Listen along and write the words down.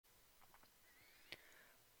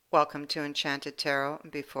Welcome to Enchanted Tarot.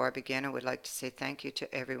 Before I begin, I would like to say thank you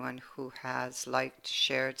to everyone who has liked,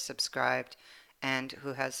 shared, subscribed, and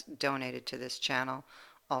who has donated to this channel.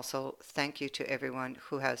 Also, thank you to everyone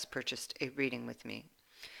who has purchased a reading with me.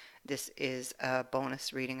 This is a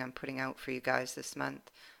bonus reading I'm putting out for you guys this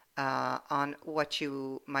month on what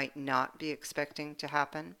you might not be expecting to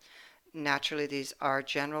happen. Naturally, these are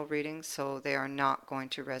general readings, so they are not going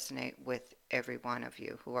to resonate with every one of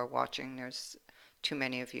you who are watching. There's too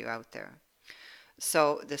many of you out there.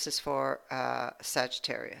 So this is for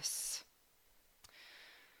Sagittarius.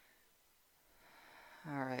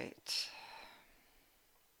 All right.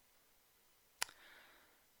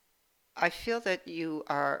 I feel that you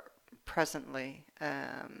are presently,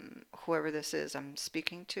 whoever this is I'm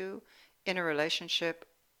speaking to, in a relationship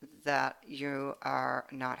that you are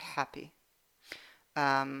not happy.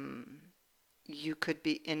 Um, you could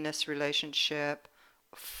be in this relationship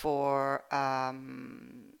for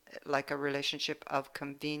like a relationship of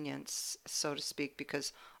convenience, so to speak,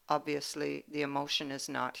 because obviously the emotion is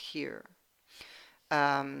not here.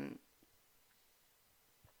 Um,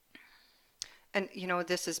 and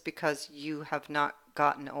this is because you have not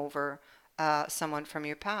gotten over someone from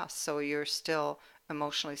your past. So you're still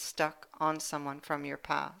emotionally stuck on someone from your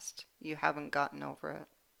past. You haven't gotten over it.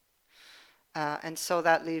 And so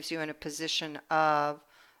that leaves you in a position of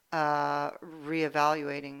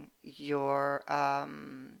reevaluating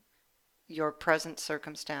your present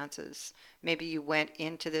circumstances. Maybe you went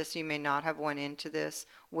into this, you may not have went into this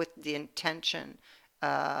with the intention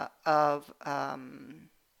of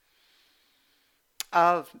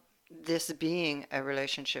this being a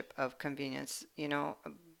relationship of convenience,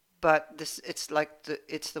 but this it's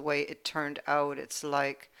the way it turned out. It's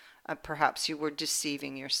like perhaps you were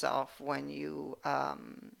deceiving yourself when you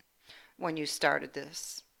started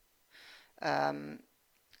this. Um,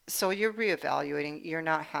 so you're reevaluating. You're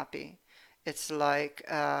not happy. It's like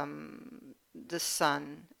the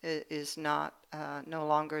sun is not no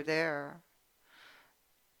longer there,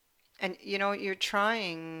 and you're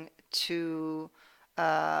trying to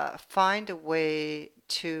find a way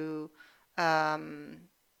to um,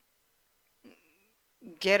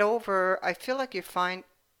 get over. I feel like you find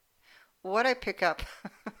what I pick up.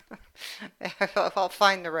 I'll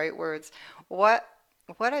find the right words. What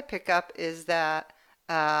what I pick up is that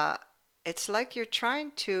uh, it's like you're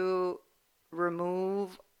trying to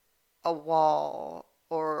remove a wall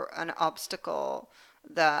or an obstacle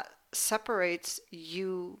that separates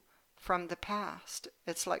you from the past.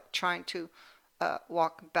 It's like trying to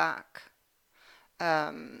walk back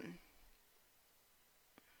um,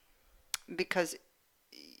 because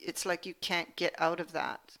it's like you can't get out of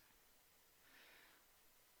that.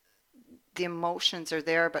 The emotions are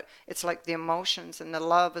there, but it's like the emotions and the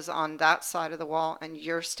love is on that side of the wall, and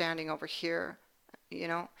you're standing over here, you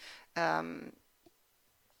know. Um,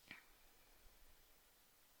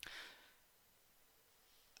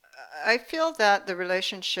 I feel that the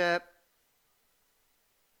relationship,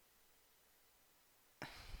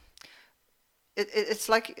 it's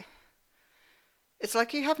like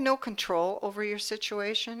you have no control over your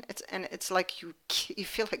situation. It's like you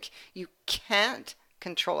feel like you can't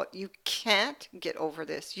control it. You can't get over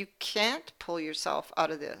this. You can't pull yourself out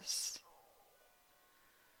of this.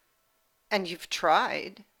 And you've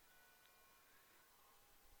tried.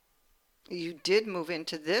 You did move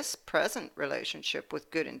into this present relationship with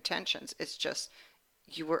good intentions. It's just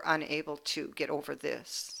you were unable to get over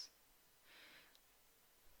this.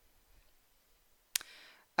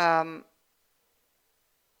 Um,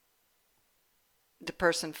 the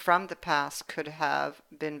person from the past could have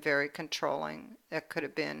been very controlling. That could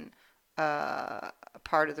have been a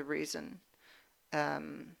part of the reason.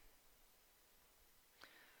 Um,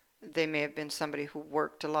 they may have been somebody who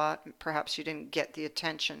worked a lot. Perhaps you didn't get the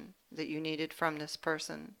attention that you needed from this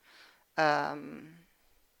person. Um,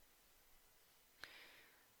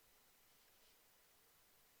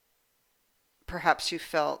 Perhaps you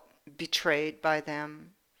felt betrayed by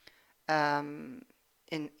them um,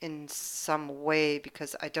 in some way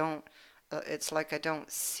because I don't. It's like I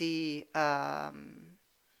don't see a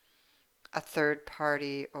third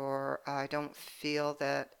party, or I don't feel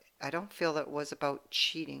that it was about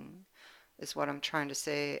cheating, is what I'm trying to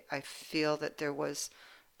say. I feel that there was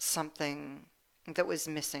something that was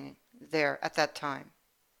missing there at that time.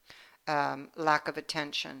 Lack of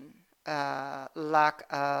attention, lack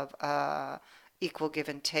of equal give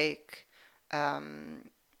and take, um,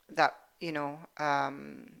 that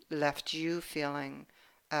left you feeling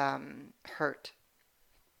hurt,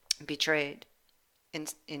 betrayed in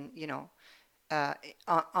uh,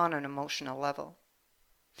 on an emotional level.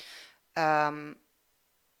 Um,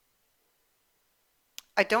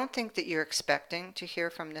 I don't think that you're expecting to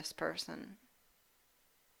hear from this person.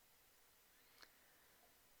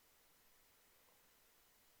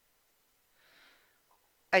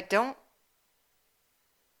 I don't,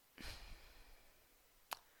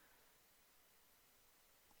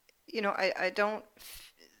 I don't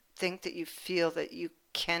think that you feel that you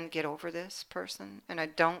can get over this person. And I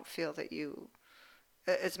don't feel that you,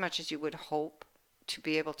 as much as you would hope to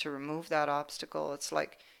be able to remove that obstacle, it's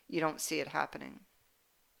like you don't see it happening.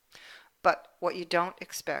 But what you don't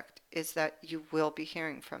expect is that you will be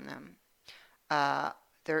hearing from them. Uh,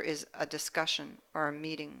 there is a discussion or a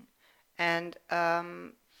meeting, and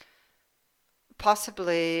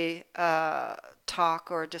possibly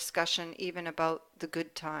talk or discussion even about the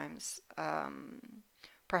good times.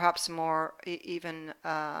 Perhaps more even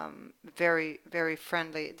very very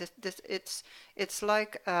friendly. It's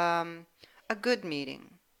like a good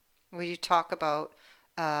meeting where you talk about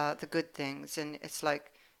the good things, and it's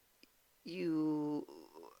like you.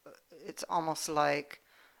 It's almost like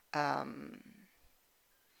um,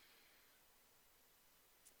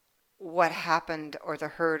 what happened or the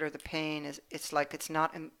hurt or the pain is. It's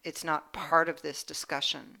not part of this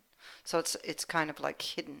discussion, so it's kind of like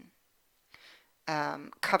hidden,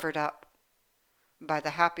 covered up by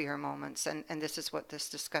the happier moments, and this is what this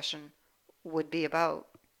discussion would be about.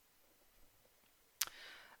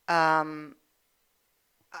 Um,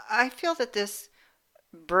 I feel that this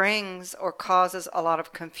brings or causes a lot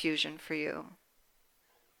of confusion for you.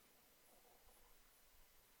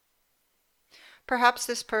 Perhaps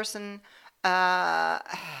this person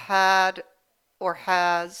had or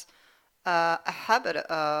has a habit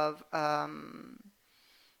of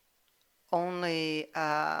only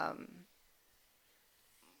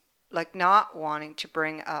like not wanting to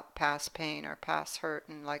bring up past pain or past hurt,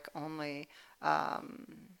 and like only um,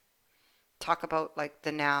 talk about like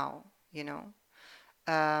the now, you know,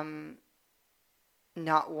 um,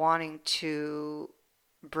 not wanting to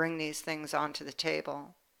bring these things onto the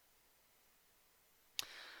table.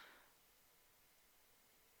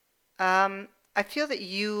 I feel that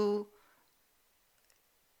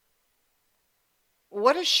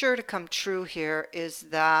what is sure to come true here is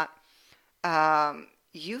that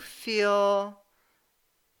you feel,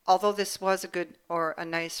 although this was a good or a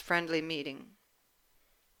nice friendly meeting,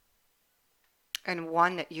 and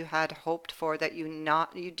one that you had hoped for, that you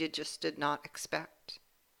did not expect.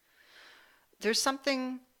 There's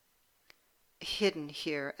something hidden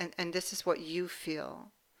here, and this is what you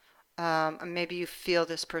feel. And maybe you feel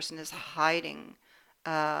this person is hiding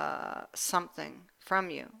something from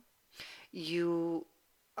you. You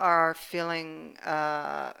are feeling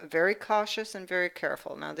very cautious and very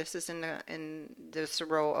careful. Now, this is in this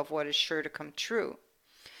row of what is sure to come true.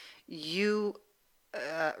 You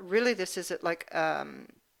really, this is like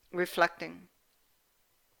reflecting.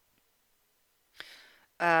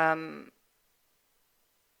 Um,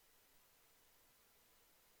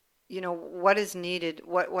 what is needed,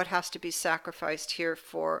 what has to be sacrificed here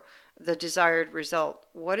for the desired result.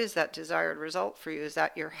 What is that desired result for you? Is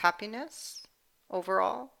that your happiness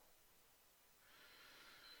overall?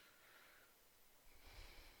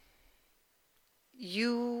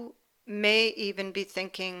 You may even be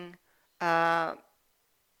thinking uh,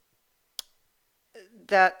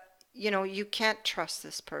 that you can't trust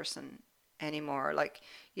this person anymore. Like,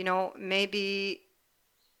 maybe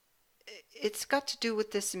it's got to do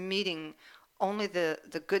with this meeting, only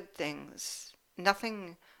the good things,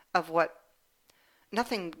 nothing of what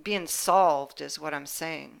nothing being solved is what I'm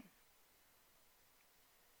saying.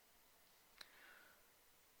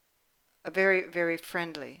 A very very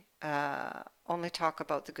friendly, only talk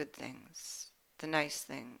about the good things, the nice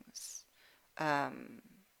things. um,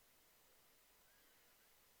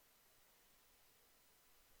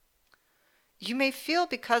 you may feel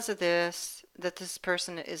because of this that this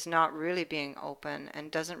person is not really being open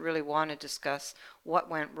and doesn't really want to discuss what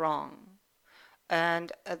went wrong,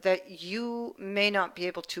 and that you may not be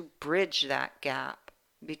able to bridge that gap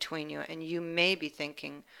between you, and you may be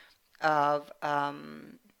thinking of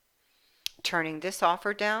turning this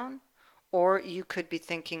offer down, or you could be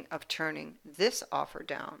thinking of turning this offer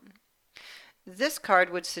down. This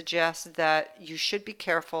card would suggest that you should be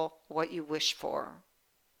careful what you wish for.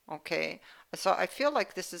 Okay, so I feel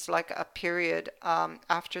like this is like a period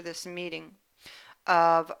after this meeting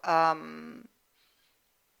of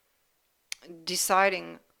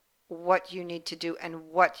deciding what you need to do and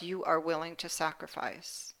what you are willing to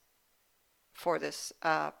sacrifice for this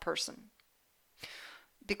person.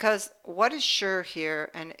 Because what is sure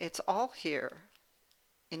here, and it's all here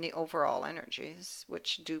in the overall energies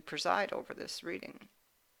which do preside over this reading,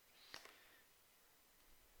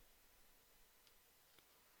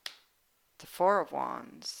 the Four of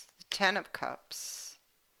Wands, the Ten of Cups,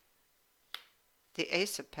 the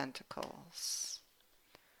Ace of Pentacles,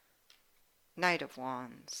 Knight of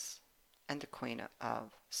Wands, and the Queen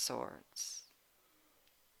of Swords.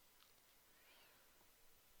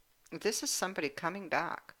 This is somebody coming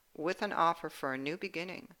back with an offer for a new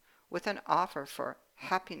beginning, with an offer for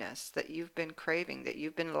happiness that you've been craving, that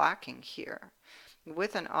you've been lacking here,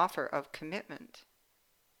 with an offer of commitment.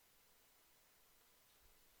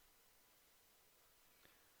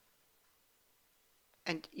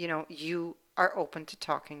 And you are open to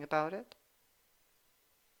talking about it,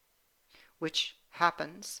 which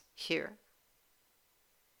happens here.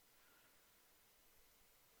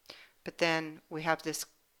 But then we have this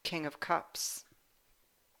King of Cups,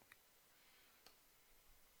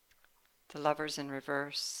 the Lovers in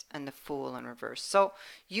reverse, and the Fool in reverse. So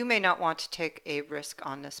you may not want to take a risk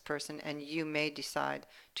on this person, and you may decide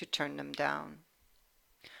to turn them down.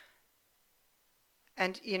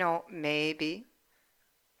 And maybe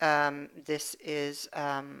this is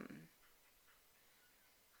a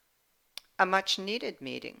much needed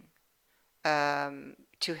meeting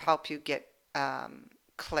to help you get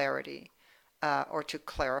clarity, or to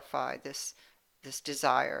clarify this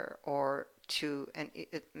desire, or to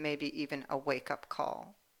maybe even a wake-up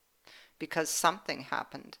call, because something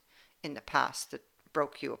happened in the past that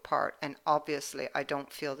broke you apart, and obviously I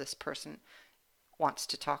don't feel this person wants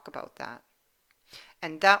to talk about that.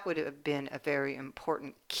 And that would have been a very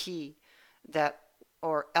important key, that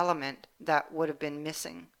or element that would have been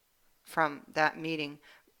missing from that meeting,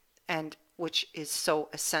 and which is so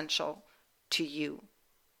essential to you.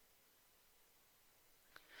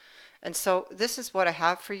 And so this is what I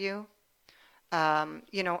have for you.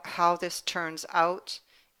 How this turns out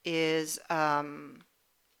is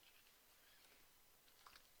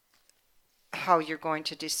how you're going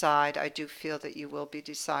to decide. I do feel that you will be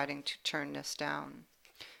deciding to turn this down,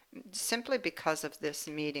 simply because of this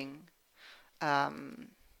meeting. And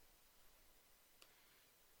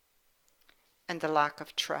the lack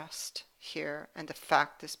of trust here, and the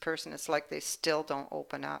fact this person, it's like they still don't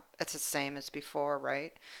open up. It's the same as before,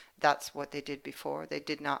 right? That's what they did before. They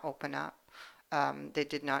did not open up. They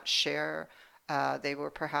did not share. They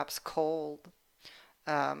were perhaps cold.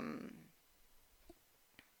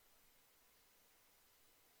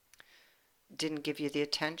 Didn't give you the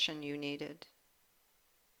attention you needed.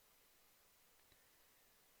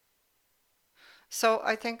 So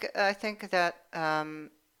I think that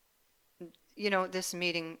this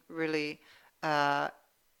meeting really,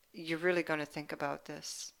 you're really going to think about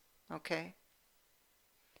this, okay?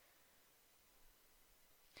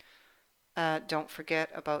 Don't forget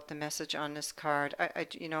about the message on this card.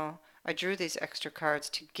 I drew these extra cards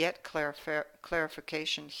to get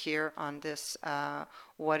clarification here on this,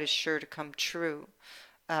 what is sure to come true.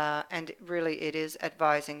 And really it is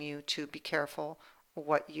advising you to be careful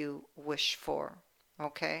what you wish for,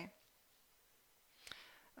 okay?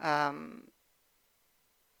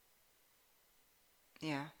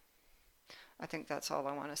 Yeah, I think that's all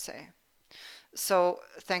I want to say. So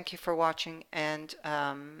thank you for watching, and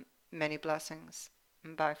many blessings.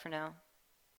 Bye for now.